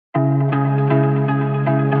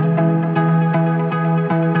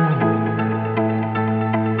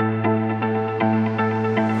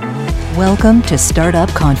Welcome to Startup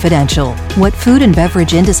Confidential, what food and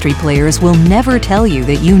beverage industry players will never tell you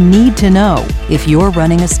that you need to know if you're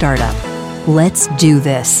running a startup. Let's do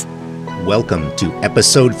this. Welcome to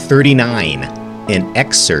episode 39, an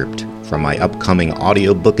excerpt from my upcoming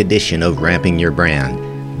audiobook edition of Ramping Your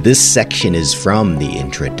Brand. This section is from the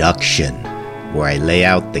introduction, where I lay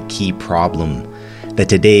out the key problem that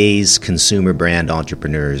today's consumer brand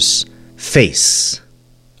entrepreneurs face: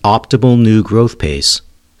 optimal new growth pace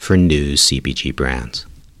for new CPG brands.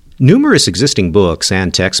 Numerous existing books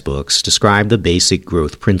and textbooks describe the basic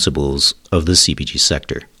growth principles of the CPG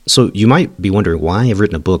sector. So you might be wondering why I've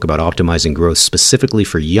written a book about optimizing growth specifically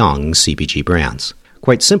for young CPG brands.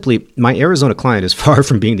 Quite simply, my Arizona client is far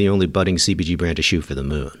from being the only budding CPG brand to shoot for the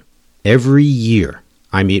moon. Every year,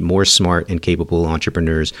 I meet more smart and capable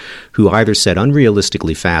entrepreneurs who either set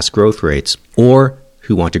unrealistically fast growth rates or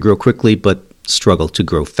who want to grow quickly but struggle to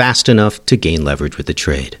grow fast enough to gain leverage with the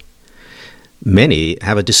trade. Many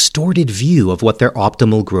have a distorted view of what their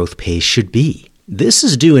optimal growth pace should be. This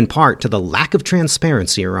is due in part to the lack of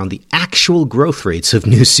transparency around the actual growth rates of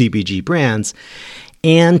new CPG brands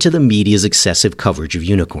and to the media's excessive coverage of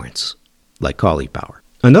unicorns, like Caulipower.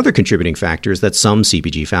 Another contributing factor is that some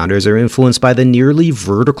CPG founders are influenced by the nearly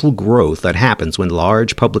vertical growth that happens when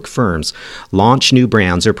large public firms launch new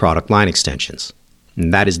brands or product line extensions.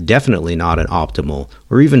 And that is definitely not an optimal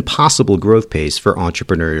or even possible growth pace for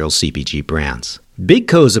entrepreneurial CPG brands. Big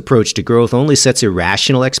Co's approach to growth only sets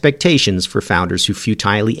irrational expectations for founders who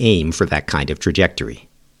futilely aim for that kind of trajectory.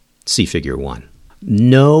 See Figure 1.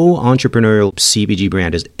 No entrepreneurial CPG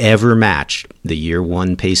brand has ever matched the year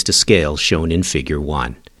one pace to scale shown in Figure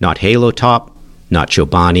 1. Not Halo Top, not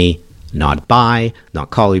Chobani, not Bai, not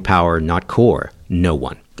Caulipower, not Core. No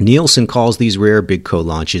one. Nielsen calls these rare Big Co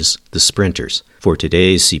launches the sprinters. For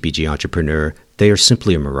today's CPG entrepreneur, they are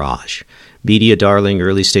simply a mirage. Media darling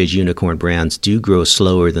early-stage unicorn brands do grow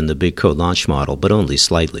slower than the Big Co launch model, but only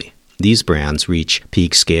slightly. These brands reach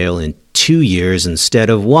peak scale in 2 years instead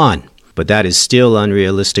of 1. But that is still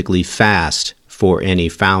unrealistically fast for any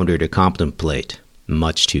founder to contemplate.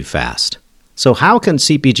 Much too fast. So how can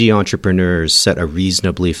CPG entrepreneurs set a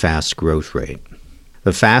reasonably fast growth rate?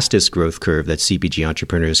 The fastest growth curve that CPG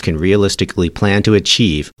entrepreneurs can realistically plan to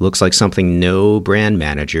achieve looks like something no brand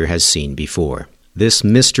manager has seen before. This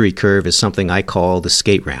mystery curve is something I call the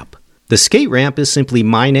skate ramp. The skate ramp is simply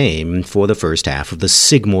my name for the first half of the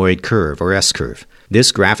sigmoid curve, or S-curve.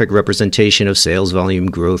 This graphic representation of sales volume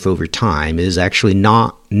growth over time is actually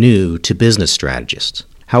not new to business strategists.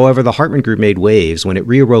 However, the Hartman Group made waves when it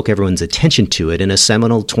reawoke everyone's attention to it in a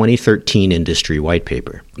seminal 2013 industry white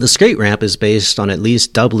paper. The skate ramp is based on at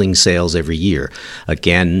least doubling sales every year,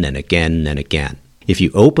 again and again and again. If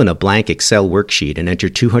you open a blank Excel worksheet and enter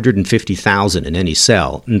 250,000 in any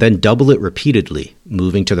cell, and then double it repeatedly,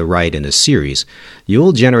 moving to the right in a series,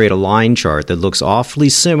 you'll generate a line chart that looks awfully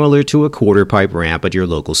similar to a quarter pipe ramp at your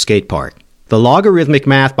local skate park. The logarithmic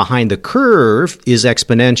math behind the curve is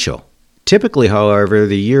exponential. Typically, however,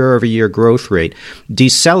 the year-over-year growth rate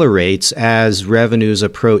decelerates as revenues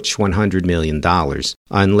approach $100 million,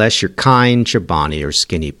 unless you're Kind, Chobani, or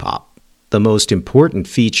Skinny Pop. The most important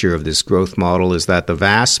feature of this growth model is that the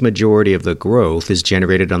vast majority of the growth is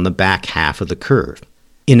generated on the back half of the curve.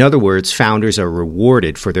 In other words, founders are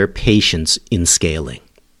rewarded for their patience in scaling.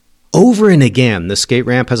 Over and again, the skate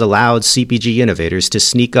ramp has allowed CPG innovators to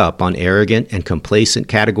sneak up on arrogant and complacent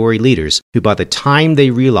category leaders who, by the time they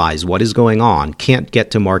realize what is going on, can't get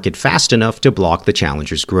to market fast enough to block the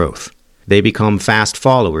challenger's growth. They become fast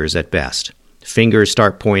followers at best. Fingers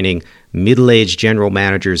start pointing, middle-aged general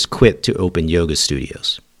managers quit to open yoga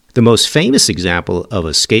studios. The most famous example of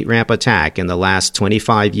a skate ramp attack in the last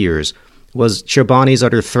 25 years was Chobani's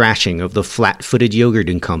utter thrashing of the flat-footed yogurt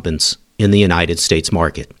incumbents in the United States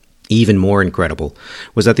market. Even more incredible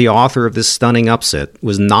was that the author of this stunning upset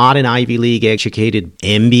was not an Ivy League-educated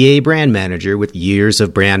MBA brand manager with years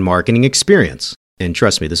of brand marketing experience. And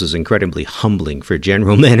trust me, this was incredibly humbling for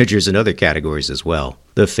general managers in other categories as well.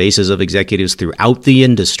 The faces of executives throughout the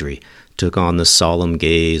industry took on the solemn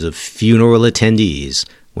gaze of funeral attendees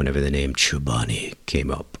whenever the name Chobani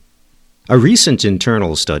came up. A recent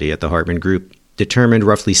internal study at the Hartman Group determined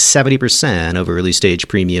roughly 70% of early-stage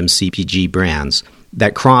premium CPG brands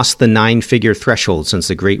that crossed the 9-figure threshold since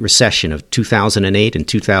the Great Recession of 2008 and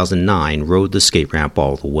 2009 rode the skate ramp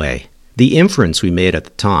all the way. The inference we made at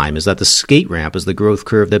the time is that the skate ramp is the growth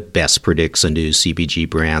curve that best predicts a new CPG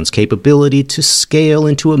brand's capability to scale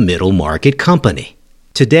into a middle-market company.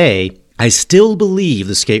 Today, I still believe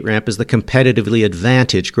the skate ramp is the competitively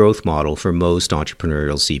advantaged growth model for most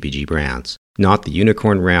entrepreneurial CPG brands. Not the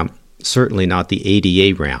unicorn ramp, certainly not the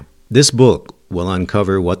ADA ramp. This book We'll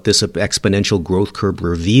uncover what this exponential growth curve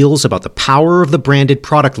reveals about the power of the branded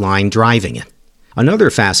product line driving it. Another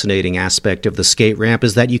fascinating aspect of the skate ramp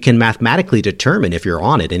is that you can mathematically determine if you're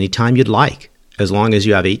on it anytime you'd like, as long as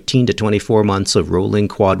you have 18 to 24 months of rolling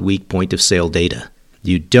quad-week point-of-sale data.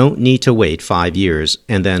 You don't need to wait 5 years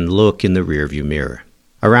and then look in the rearview mirror.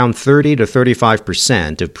 Around 30 to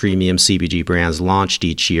 35% of premium CPG brands launched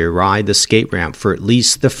each year ride the skate ramp for at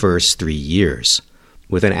least the first 3 years,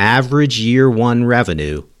 with an average year one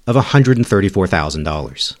revenue of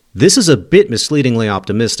 $134,000. This is a bit misleadingly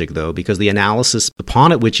optimistic, though, because the analysis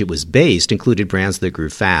upon which it was based included brands that grew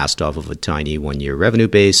fast off of a tiny one-year revenue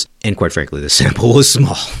base, and quite frankly, the sample was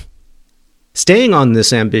small. Staying on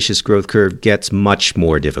this ambitious growth curve gets much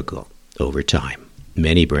more difficult over time.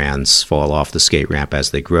 Many brands fall off the skate ramp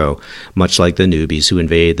as they grow, much like the newbies who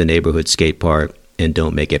invade the neighborhood skate park and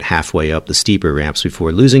don't make it halfway up the steeper ramps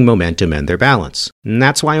before losing momentum and their balance. And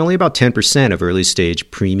that's why only about 10% of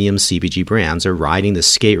early-stage premium CPG brands are riding the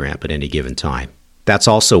skate ramp at any given time. That's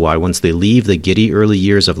also why once they leave the giddy early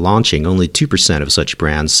years of launching, only 2% of such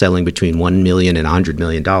brands selling between $1 million and $100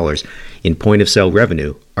 million in point-of-sale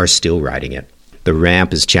revenue are still riding it. The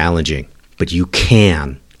ramp is challenging, but you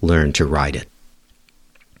can learn to ride it.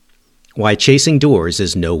 Why chasing doors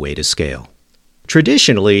is no way to scale.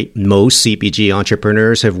 Traditionally, most CPG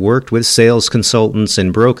entrepreneurs have worked with sales consultants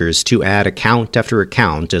and brokers to add account after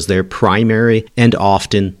account as their primary and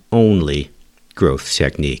often only growth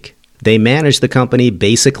technique. They manage the company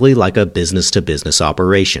basically like a business-to-business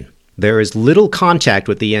operation. There is little contact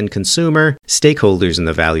with the end consumer. Stakeholders in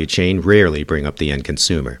the value chain rarely bring up the end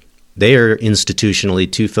consumer. They are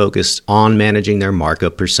institutionally too focused on managing their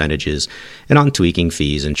markup percentages and on tweaking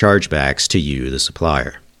fees and chargebacks to you, the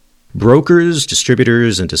supplier. Brokers,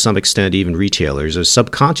 distributors, and to some extent even retailers are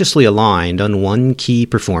subconsciously aligned on one key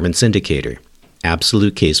performance indicator: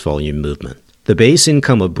 absolute case volume movement. The base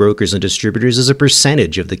income of brokers and distributors is a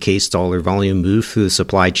percentage of the case dollar volume moved through the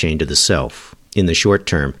supply chain to the shelf. In the short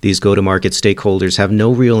term, these go-to-market stakeholders have no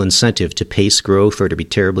real incentive to pace growth or to be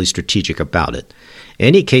terribly strategic about it.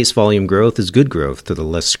 Any case volume growth is good growth to the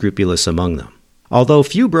less scrupulous among them. Although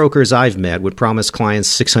few brokers I've met would promise clients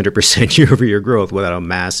 600% year-over-year growth without a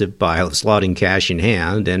massive pile of slotting cash in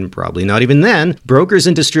hand, and probably not even then, brokers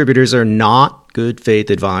and distributors are not good faith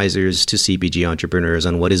advisors to CPG entrepreneurs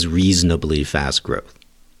on what is reasonably fast growth.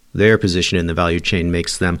 Their position in the value chain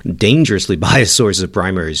makes them dangerously biased sources of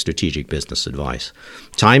primary strategic business advice.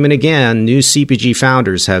 Time and again, new CPG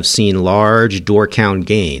founders have seen large door count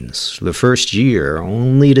gains the first year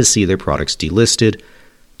only to see their products delisted,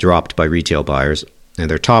 dropped by retail buyers,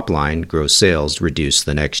 and their top line, gross sales, reduced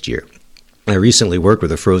the next year. I recently worked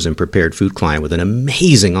with a frozen prepared food client with an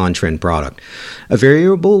amazing on-trend product. A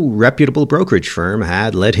variable, reputable brokerage firm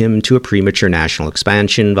had led him to a premature national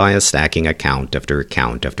expansion via stacking account after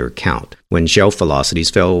account after account. When shelf velocities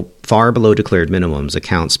fell far below declared minimums,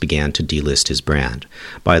 accounts began to delist his brand.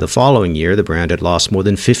 By the following year, the brand had lost more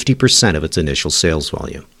than 50% of its initial sales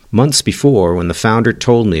volume. Months before, when the founder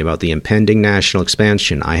told me about the impending national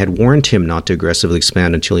expansion, I had warned him not to aggressively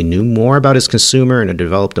expand until he knew more about his consumer and had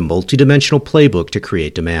developed a multidimensional playbook to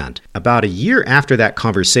create demand. About a year after that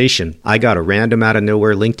conversation, I got a random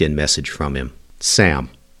out-of-nowhere LinkedIn message from him. Sam.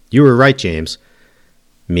 You were right, James.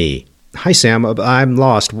 Me. Hi, Sam. I'm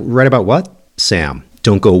lost. Right about what? Sam.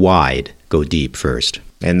 Don't go wide. Go deep first.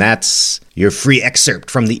 And that's your free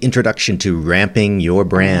excerpt from the introduction to Ramping Your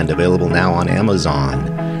Brand, available now on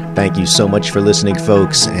Amazon. Thank you so much for listening,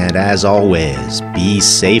 folks, and as always, be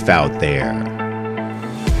safe out there.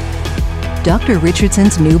 Dr.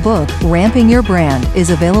 Richardson's new book, Ramping Your Brand, is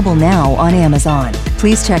available now on Amazon.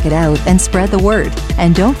 Please check it out and spread the word.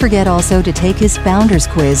 And don't forget also to take his Founders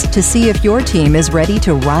Quiz to see if your team is ready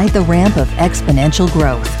to ride the ramp of exponential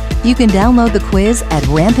growth. You can download the quiz at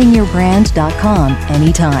rampingyourbrand.com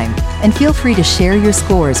anytime. And feel free to share your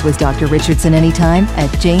scores with Dr. Richardson anytime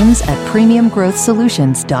at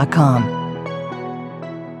james@premiumgrowthsolutions.com.